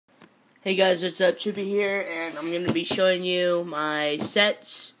Hey guys, what's up? Chippy here, and I'm going to be showing you my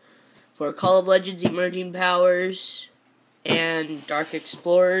sets for Call of Legends Emerging Powers and Dark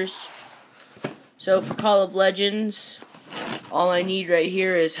Explorers. So for Call of Legends, all I need right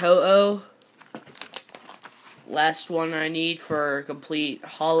here is Ho-Oh. Last one I need for a complete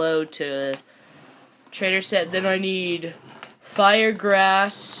Hollow to Trainer set. Then I need Fire,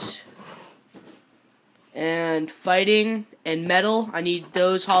 Grass, and Fighting and Metal. I need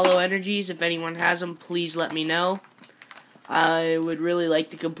those Hollow Energies. If anyone has them, please let me know. I would really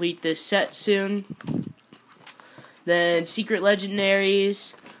like to complete this set soon. Then Secret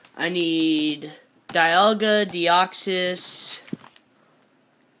Legendaries. I need Dialga, Deoxys,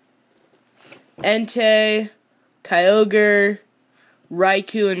 Entei, Kyogre,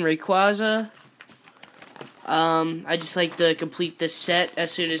 Raikou, and Rayquaza. I just like to complete this set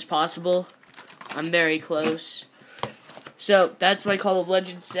as soon as possible. I'm very close. So, that's my Call of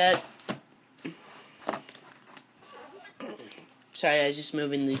Legends set. Sorry, I was just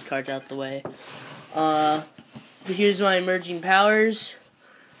moving these cards out the way. Here's my Emerging Powers.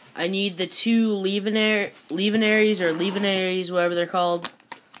 I need the two Levenaries, whatever they're called.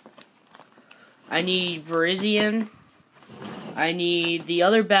 I need Virizion. I need the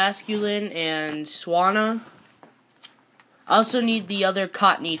other Basculin and Swanna. I also need the other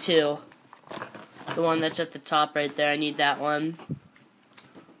Cottonee too. The one that's at the top right there. I need that one.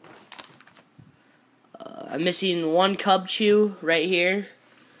 I'm missing one Cubchoo right here.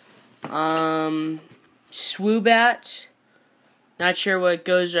 Swoobat. Not sure what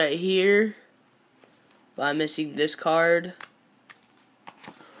goes right here. But I'm missing this card.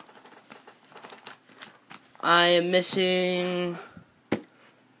 I am missing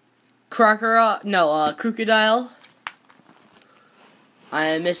Crocodile. I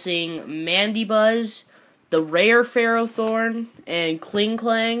am missing Mandibuzz, the rare Ferrothorn, and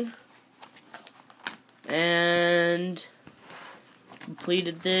Klinklang. And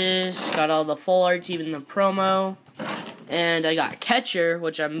completed this. Got all the full arts, even the promo. And I got Catcher,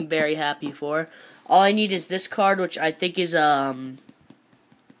 which I'm very happy for. All I need is this card, which I think is,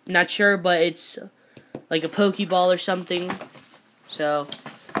 not sure, but it's like a Pokeball or something. So,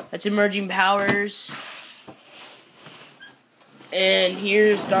 that's Emerging Powers. And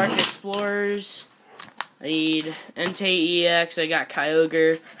here's Dark Explorers. I need Entei EX. I got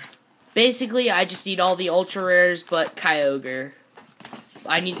Kyogre. Basically, I just need all the ultra rares but Kyogre.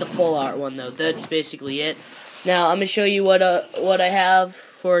 I need the full art one though. That's basically it. Now I'm gonna show you what I have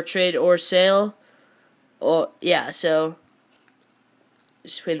for trade or sale. Oh yeah, so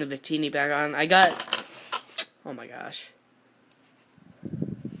just putting the Victini back on. I got. Oh my gosh.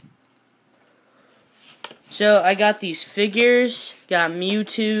 So, I got these figures. Got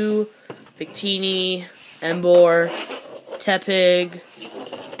Mewtwo, Victini, Emboar, Tepig,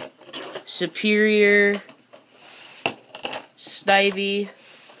 Superior, Snivy,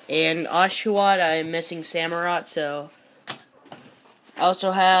 and Oshawott. I'm missing Samurott, so. I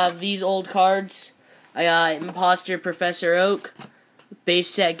also have these old cards. I got Imposter Professor Oak, Base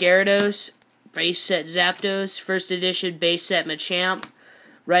Set Gyarados, Base Set Zapdos, First Edition Base Set Machamp,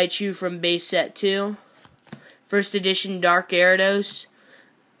 Raichu from Base Set 2. First Edition Dark Gyarados,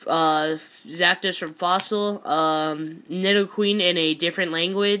 Zapdos from Fossil, Nidoqueen in a different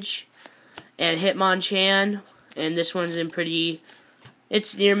language, and Hitmonchan, and this one's in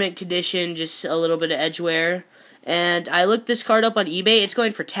it's near mint condition, just a little bit of edge wear. And I looked this card up on eBay, it's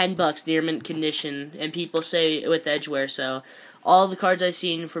going for $10 near mint condition, and people say with edge wear, so all the cards I've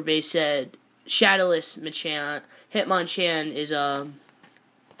seen for base set, Shadowless Machamp, Hitmonchan is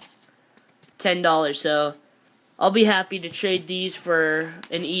 $10, so I'll be happy to trade these for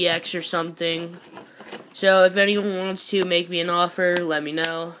an EX or something. So if anyone wants to make me an offer, let me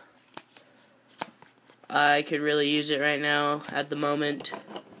know. I could really use it right now at the moment.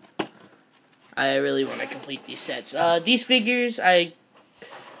 I really want to complete these sets. These figures, I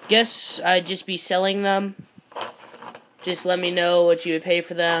guess I'd just be selling them. Just let me know what you would pay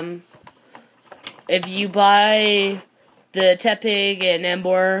for them. If you buy the Tepig and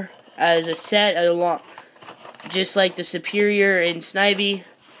Emboar as a set, just like the Superior and Snivy,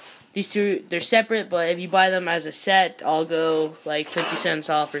 these two, they're separate, but if you buy them as a set, I'll go like 50 cents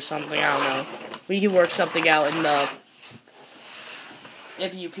off or something, I don't know. We can work something out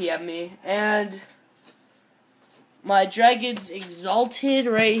if you PM me. And my Dragons Exalted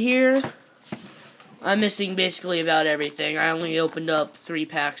right here, I'm missing basically about everything. I only opened up 3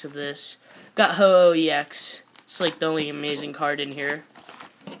 packs of this. Got Ho-Oh EX. It's like the only amazing card in here.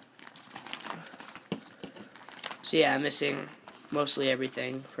 So yeah, I'm missing mostly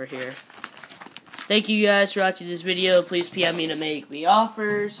everything for here. Thank you guys for watching this video. Please PM me to make me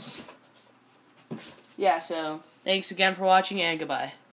offers. yeah, so thanks again for watching, and goodbye.